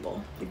of it,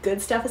 people. The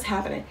good stuff is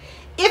happening.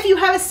 If you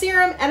have a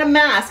serum and a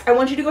mask, I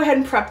want you to go ahead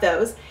and prep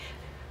those.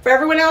 For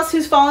everyone else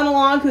who's following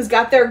along, who's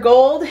got their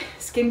gold,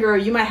 Skin Guru,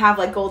 you might have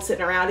like gold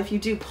sitting around. If you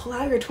do, pull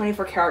out your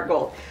 24 karat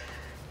gold.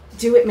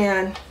 Do it,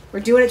 man. We're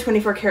doing a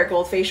 24 karat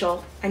gold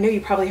facial. I know you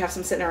probably have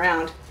some sitting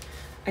around.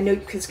 I know,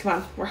 because come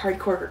on, we're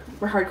hardcore.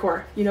 We're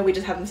hardcore. You know we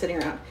just have them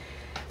sitting around.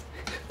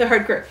 They're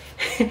hardcore.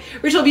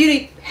 Ritual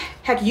Beauty,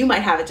 heck, you might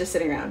have it just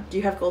sitting around. Do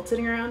you have gold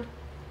sitting around?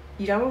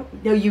 You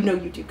don't? No, you know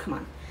you do. Come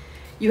on.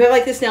 You have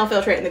like this nail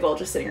filtrate and the gold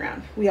just sitting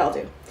around. We all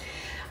do.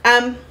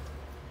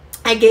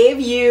 I gave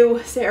you,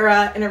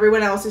 Sarah, and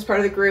everyone else who's part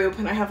of the group,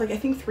 and I have like, I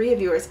think 3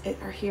 of you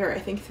are here. I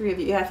think 3 of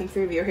you, yeah, I think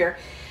 3 of you are here.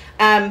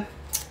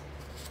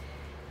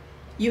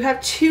 You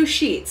have 2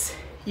 sheets.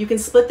 You can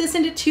split this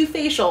into 2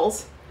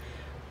 facials,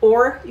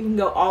 or you can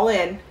go all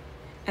in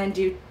and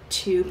do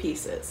 2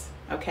 pieces.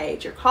 Okay,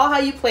 it's your call how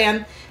you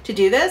plan to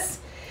do this.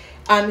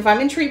 If I'm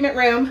in treatment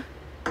room,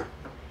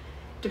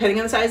 depending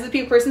on the size of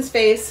the person's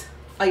face,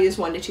 I'll use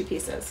 1 to 2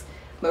 pieces.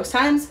 Most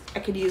times I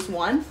could use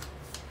 1.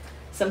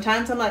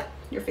 Sometimes I'm like,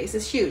 your face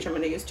is huge, I'm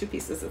gonna use 2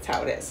 pieces, that's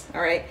how it is,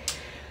 all right?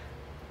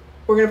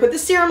 We're gonna put the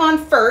serum on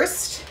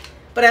first,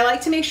 but I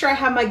like to make sure I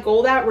have my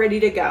gold out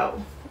ready to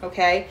go,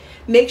 okay?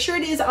 Make sure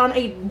it is on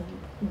a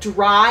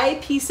dry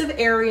piece of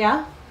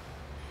area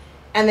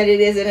and that it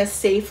is in a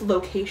safe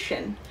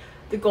location.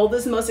 The gold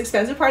is the most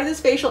expensive part of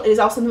this facial. It is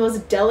also the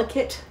most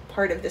delicate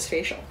part of this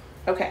facial,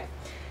 okay?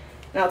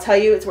 And I'll tell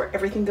you, it's where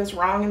everything goes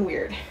wrong and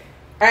weird.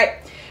 All right,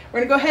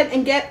 we're gonna go ahead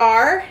and get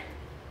our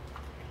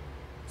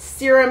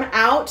serum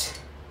out,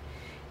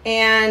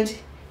 and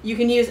you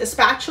can use a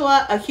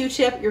spatula, a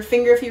Q-tip, your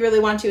finger if you really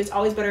want to. It's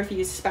always better if you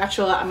use a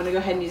spatula. I'm gonna go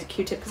ahead and use a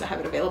Q-tip because I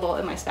have it available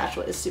and my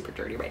spatula is super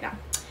dirty right now.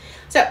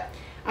 So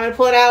I'm gonna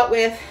pull it out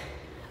with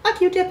a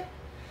Q-tip,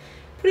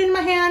 put it in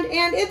my hand,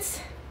 and it's,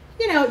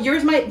 you know,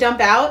 yours might dump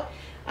out.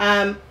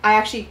 I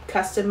actually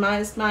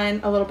customized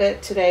mine a little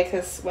bit today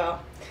because,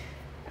 well,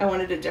 I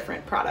wanted a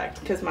different product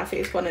because my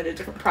face wanted a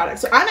different product.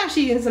 So I'm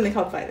actually using something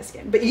called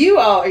VitaSkin, but you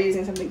all are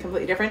using something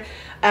completely different.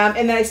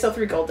 And then I still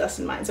threw gold dust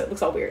in mine, so it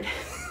looks all weird.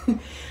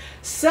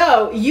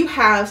 So you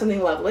have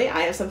something lovely.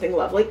 I have something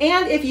lovely.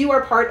 And if you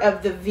are part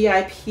of the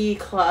VIP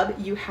club,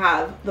 you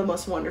have the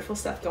most wonderful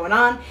stuff going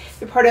on. If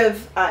you're part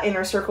of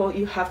Inner Circle,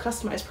 you have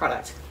customized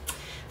product.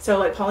 So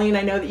like Pauline,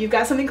 I know that you've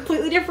got something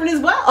completely different as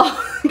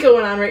well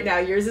going on right now.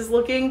 Yours is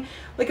looking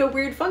like a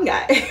weird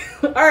fungi.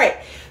 All right,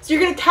 so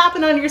you're gonna tap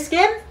it on your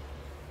skin.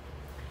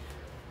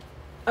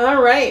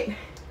 All right,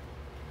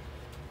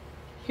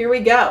 here we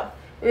go.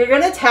 You're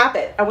gonna tap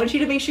it. I want you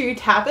to make sure you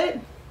tap it.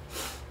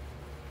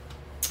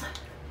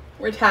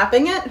 We're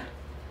tapping it.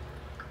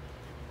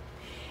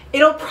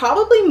 It'll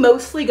probably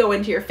mostly go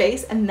into your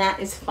face, and that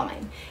is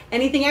fine.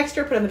 Anything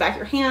extra, put on the back of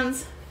your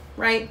hands,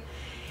 right?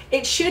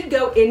 It should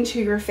go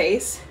into your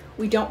face.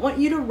 We don't want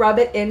you to rub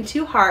it in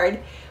too hard.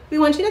 We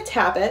want you to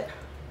tap it,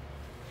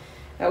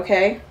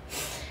 okay?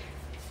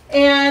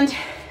 And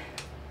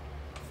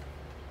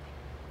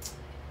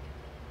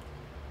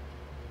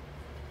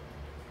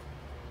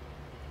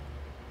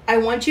I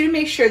want you to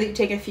make sure that you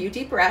take a few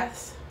deep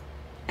breaths,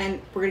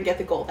 and we're gonna get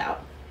the gold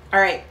out. All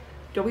right,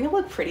 don't we all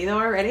look pretty though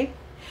already?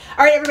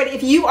 All right, everybody,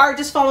 if you are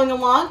just following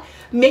along,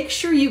 make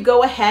sure you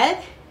go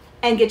ahead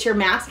and get your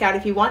mask out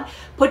if you want.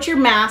 Put your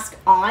mask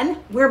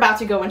on. We're about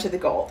to go into the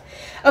gold.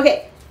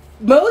 Okay,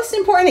 most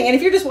important thing, and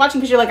if you're just watching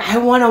because you're like, I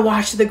want to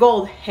watch the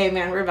gold, hey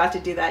man, we're about to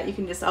do that. You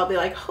can just all be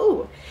like,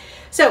 oh.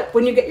 So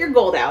when you get your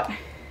gold out, I'm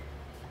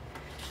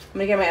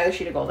gonna get my other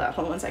sheet of gold out.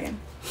 Hold on one second.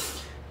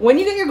 When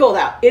you get your gold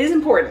out, it is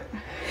important,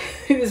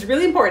 it is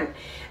really important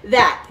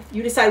that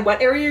you decide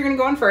what area you're gonna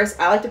go on first.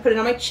 I like to put it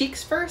on my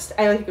cheeks first.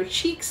 I like to go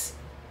cheeks,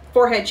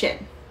 forehead,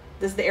 chin.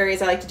 This is the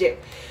areas I like to do.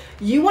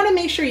 You wanna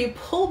make sure you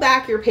pull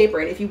back your paper,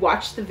 and if you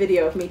watched the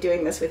video of me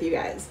doing this with you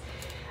guys,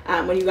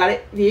 when you got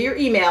it via your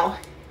email,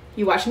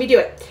 you watched me do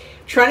it.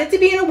 Try not to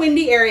be in a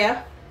windy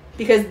area,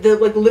 because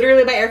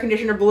literally my air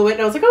conditioner blew it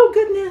and I was like, oh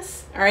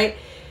goodness. All right,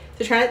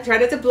 so try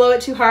not to blow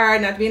it too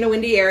hard, not to be in a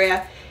windy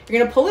area. You're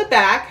gonna pull it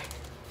back.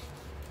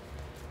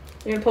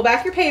 You're gonna pull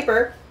back your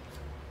paper,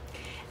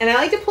 and I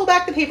like to pull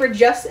back the paper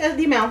just as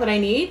the amount that I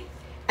need,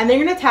 and then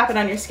you're gonna tap it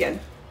on your skin.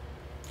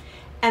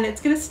 And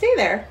it's gonna stay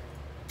there,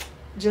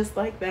 just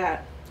like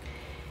that.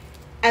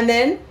 And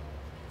then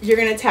you're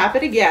gonna tap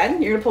it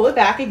again, you're gonna pull it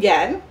back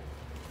again.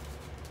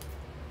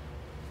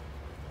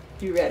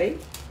 You ready?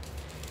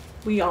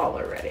 We all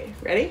are ready.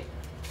 Ready?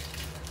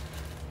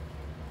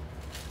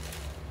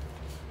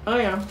 Oh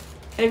yeah.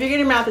 And if you get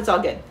your mouth, it's all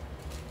good.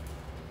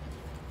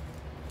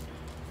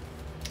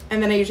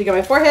 And then I usually get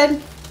my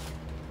forehead.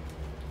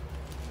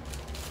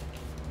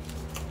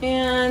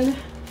 And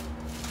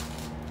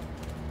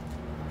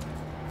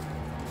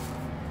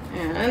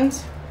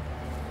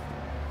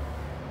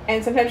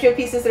sometimes you have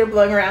pieces that are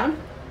blowing around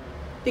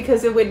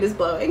because the wind is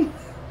blowing.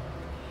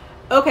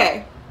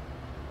 Okay.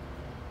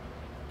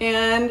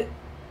 And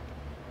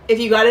if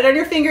you got it on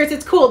your fingers,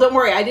 it's cool. Don't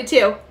worry, I did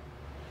too.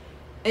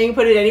 And you can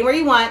put it anywhere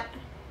you want.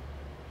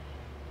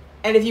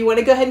 And if you want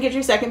to go ahead and get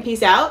your second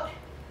piece out,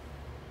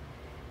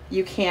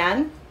 you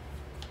can.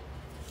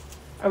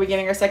 Are we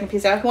getting our second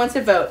piece out? Who wants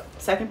to vote?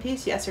 Second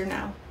piece, yes or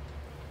no?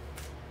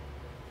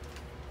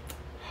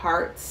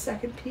 Hearts,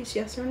 second piece,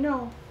 yes or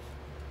no?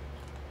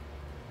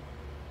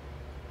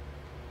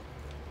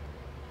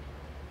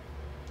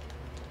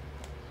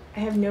 I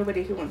have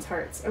nobody who wants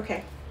hearts.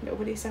 Okay,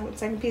 nobody wants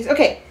second piece.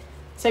 Okay,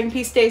 second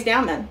piece stays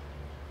down then.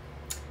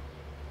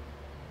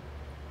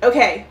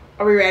 Okay,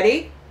 are we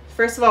ready?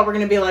 First of all, we're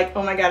gonna be like,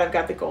 oh my God, I've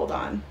got the gold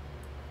on.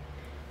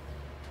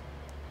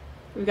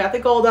 We've got the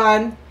gold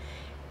on,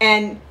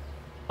 and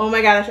oh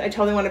my gosh, I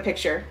totally want a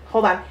picture.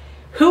 Hold on.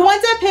 Who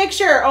wants a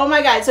picture? Oh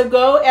my God. So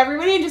go,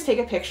 everybody, and just take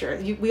a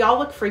picture. We all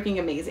look freaking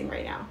amazing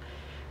right now.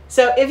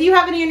 So if you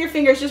have any on your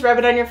fingers, just rub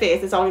it on your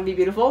face. It's all gonna be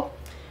beautiful.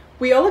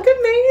 We all look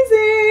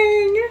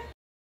amazing.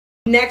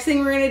 Next thing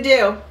we're gonna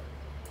do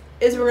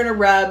is we're gonna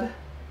rub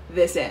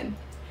this in.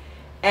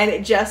 And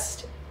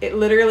it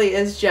literally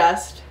is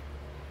just,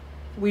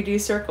 we do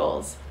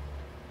circles.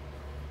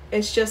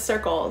 It's just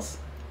circles.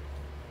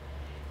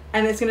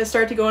 And it's gonna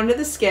start to go into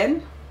the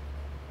skin.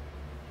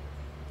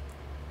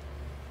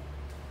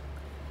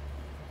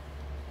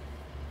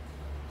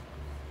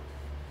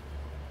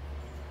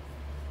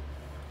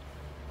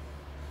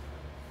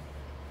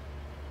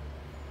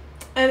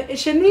 And it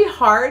shouldn't be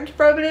hard to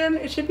rub it in.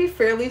 It should be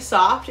fairly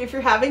soft. If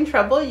you're having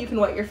trouble, you can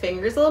wet your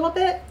fingers a little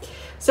bit.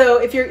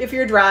 So if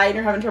you're dry and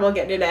you're having trouble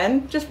getting it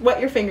in, just wet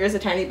your fingers a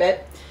tiny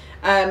bit.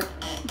 And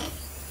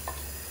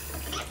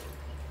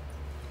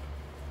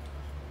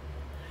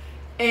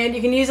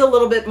you can use a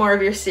little bit more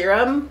of your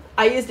serum.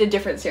 I used a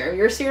different serum.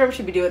 Your serum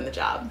should be doing the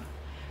job.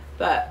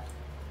 But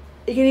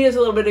you can use a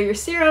little bit of your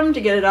serum to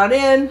get it on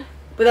in.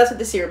 But that's what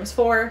the serum is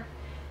for,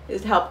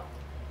 is to help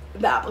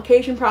the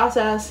application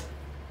process.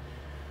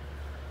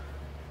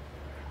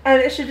 And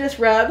it should just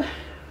rub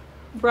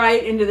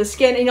right into the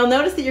skin. And you'll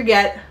notice that you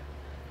get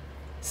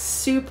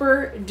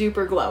super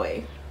duper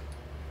glowy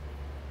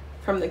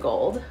from the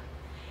gold.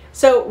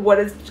 So what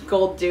does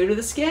gold do to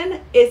the skin?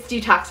 It's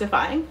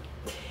detoxifying.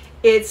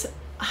 It's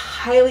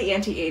highly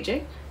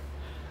anti-aging.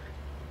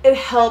 It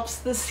helps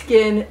the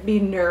skin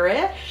be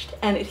nourished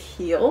and it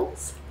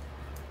heals.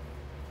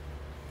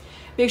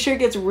 Make sure it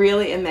gets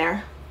really in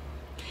there.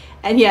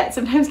 And yet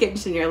sometimes get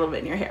just in here a little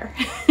bit in your hair.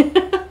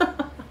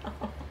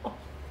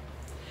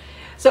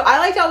 So I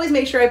like to always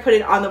make sure I put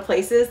it on the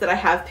places that I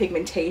have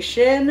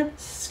pigmentation,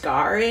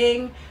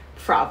 scarring,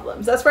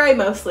 problems. That's where I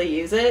mostly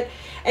use it.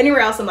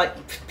 Anywhere else I'm like,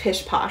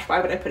 pish posh, why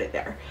would I put it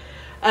there?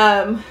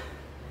 And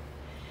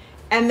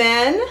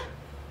then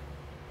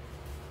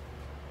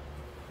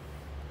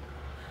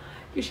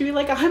you should be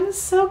like, I'm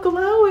so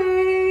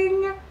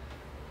glowing.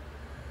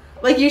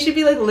 Like you should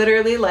be like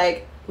literally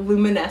like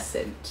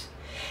luminescent.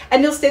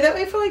 And you'll stay that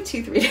way for like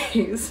 2-3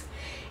 days.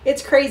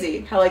 It's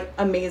crazy how like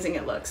amazing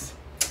it looks.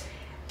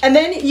 And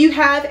then you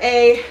have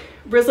a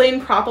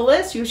Brazilian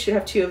propolis, you should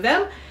have 2 of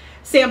them,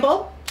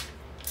 sample,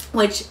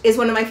 which is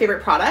one of my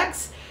favorite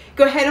products.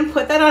 Go ahead and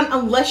put that on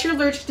unless you're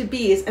allergic to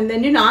bees, and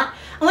then do not.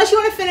 Unless you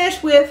want to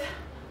finish with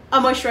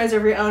a moisturizer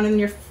of your own,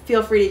 and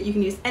feel free to, you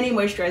can use any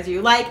moisturizer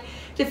you like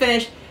to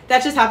finish.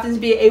 that just happens to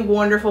be a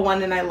wonderful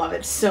one and I love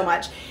it so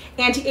much.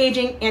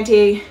 Anti-aging,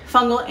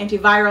 antifungal,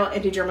 antiviral,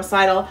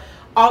 anti-germicidal,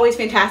 always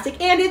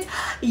fantastic, and it's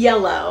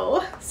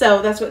yellow.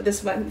 So that's what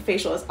this one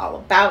facial is all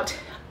about.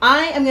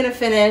 I am gonna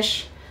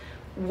finish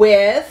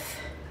with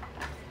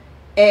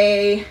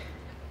a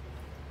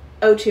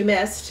O2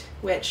 Mist,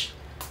 which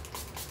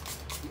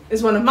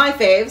is one of my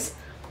faves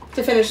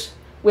to finish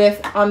with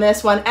on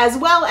this one, as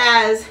well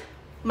as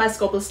my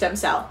Sculpted Stem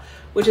Cell,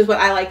 which is what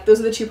I like. Those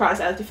are the two products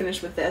I like to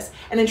finish with this.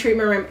 And in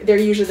Treatment Room, they're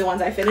usually the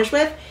ones I finish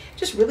with.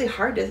 Just really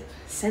hard to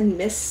send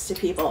mists to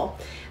people.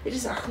 They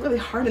just are really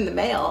hard in the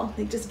mail.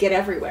 They just get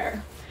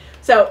everywhere.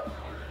 So,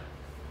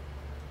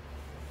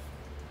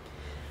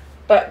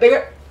 but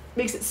they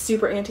makes it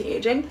super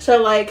anti-aging.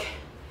 So like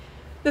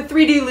the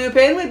 3D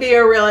Lupin would be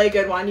a really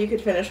good one. You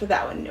could finish with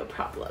that one, no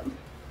problem.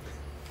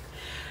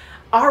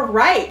 All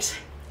right.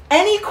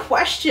 Any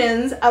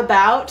questions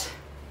about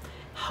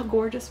how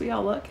gorgeous we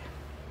all look?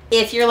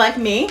 If you're like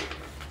me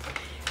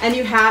and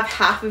you have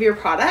half of your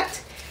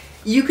product,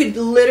 you could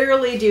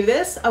literally do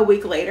this a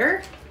week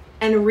later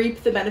and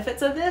reap the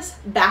benefits of this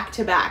back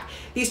to back.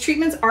 These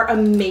treatments are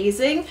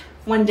amazing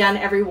when done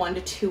every 1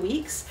 to 2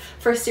 weeks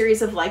for a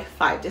series of like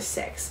 5 to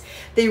 6.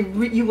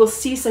 You will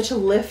see such a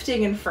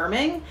lifting and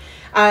firming.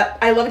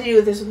 I love to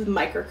do this with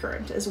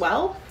microcurrent as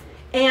well.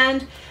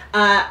 And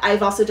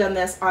I've also done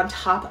this on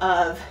top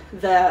of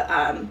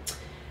the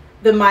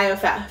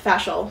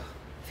myofascial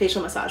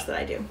facial massage that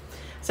I do.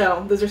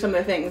 So those are some of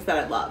the things that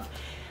I love.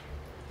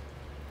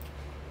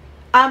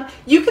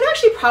 You can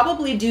actually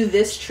probably do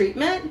this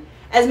treatment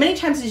as many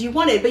times as you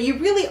wanted, but you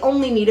really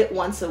only need it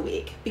once a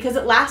week because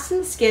it lasts in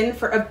the skin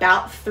for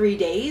about 3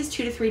 days,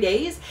 2 to 3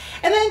 days.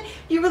 And then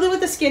you really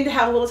want the skin to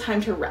have a little time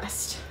to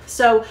rest.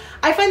 So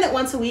I find that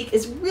once a week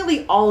is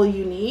really all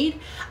you need.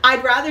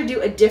 I'd rather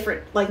do a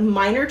different, like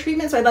minor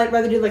treatment. So I'd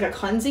rather do like a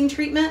cleansing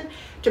treatment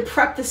to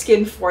prep the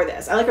skin for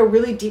this. I like a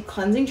really deep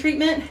cleansing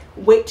treatment,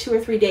 wait 2 or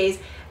 3 days,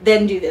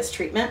 then do this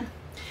treatment.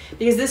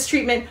 Because this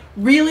treatment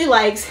really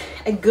likes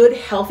a good,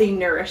 healthy,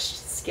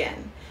 nourished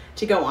skin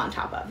to go on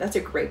top of. That's a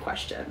great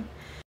question.